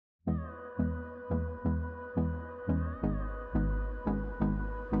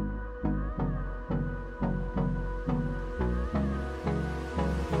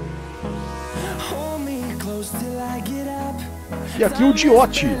E aqui o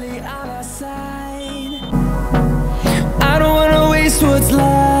Diotti. I don't wanna waste what's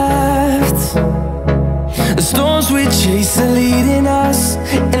left. The storms we chase are leading us,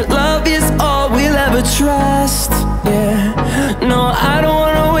 and love is all we'll ever trust. Yeah, no, I don't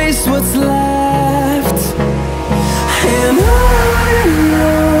wanna waste what's left. And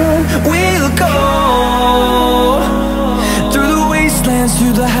on we'll go, through the wastelands,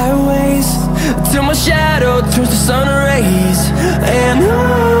 through the highways, till my shadow turns to sun rays. And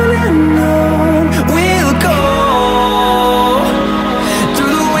on we'll go,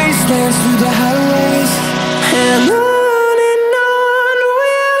 through the wastelands, through the highways, and on we'll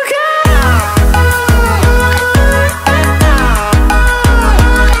go.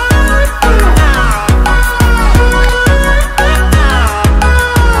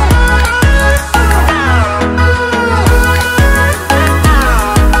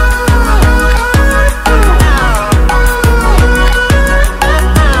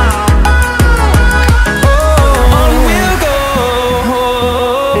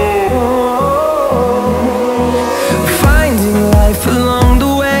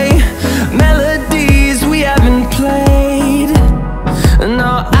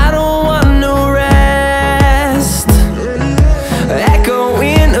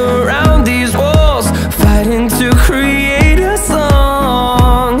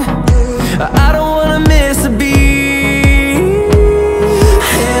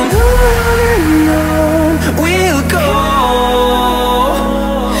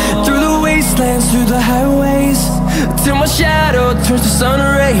 Through the highways, till my shadow turns to sun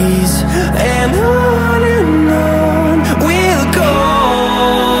rays. And on we'll go,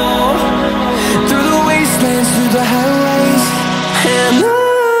 through the wastelands, through the highways, and on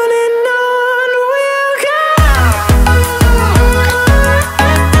we'll go.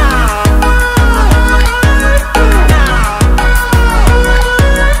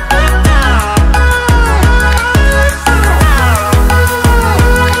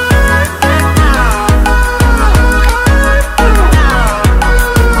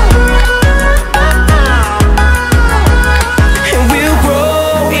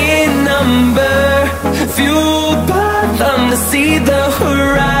 See the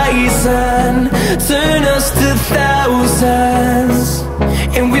horizon turn us to thousands,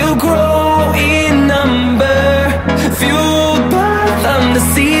 and we'll grow in number, fueled by them. To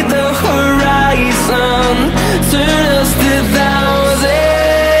see the horizon turn us to thousands,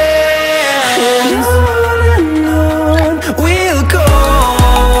 and on we'll go,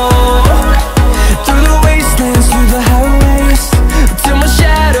 through the wastelands, through the highways, till my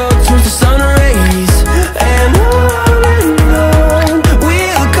shadow turns to sun rays. And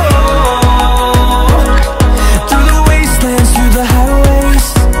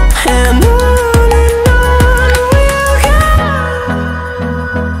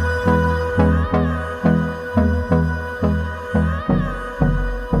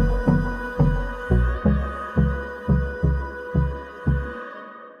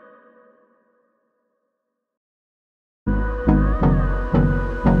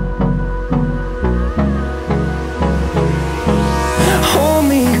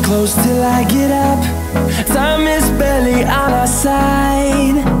close till I get up. Time is barely on our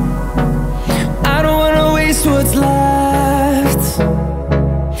side. I don't wanna waste what's left.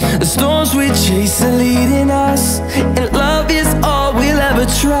 The storms we chase are leading us, and love is all we'll ever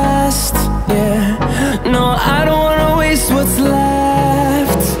trust. Yeah, no, I don't wanna waste what's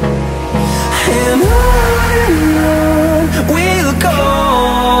left. And on we'll go,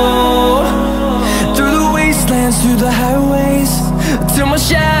 through the wastelands, through the highways, till my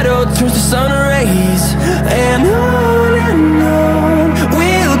shadow turns to sun rays. And on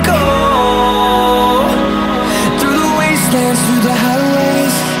we'll go, through the wastelands, through the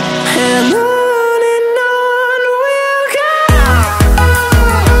highways, and on.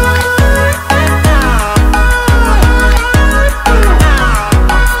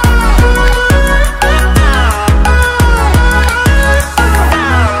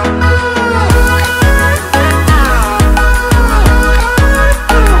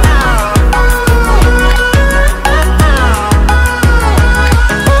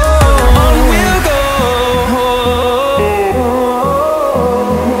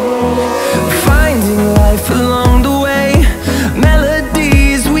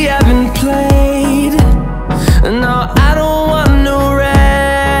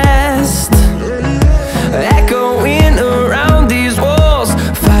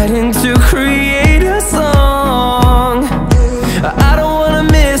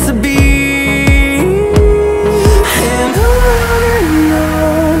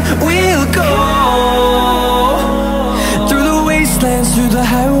 we'll go, through the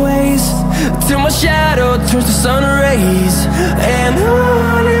highways, till my shadow turns to sun rays. And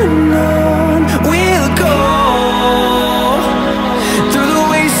on we'll go, through the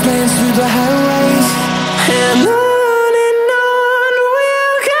wastelands, through the highways. And on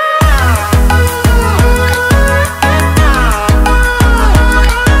we'll go.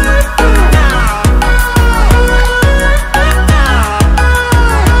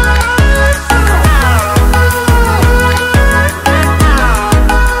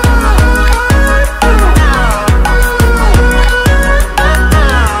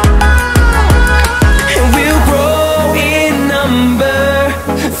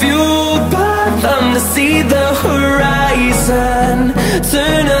 See the horizon,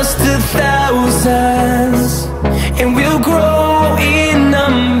 turn us to thousands.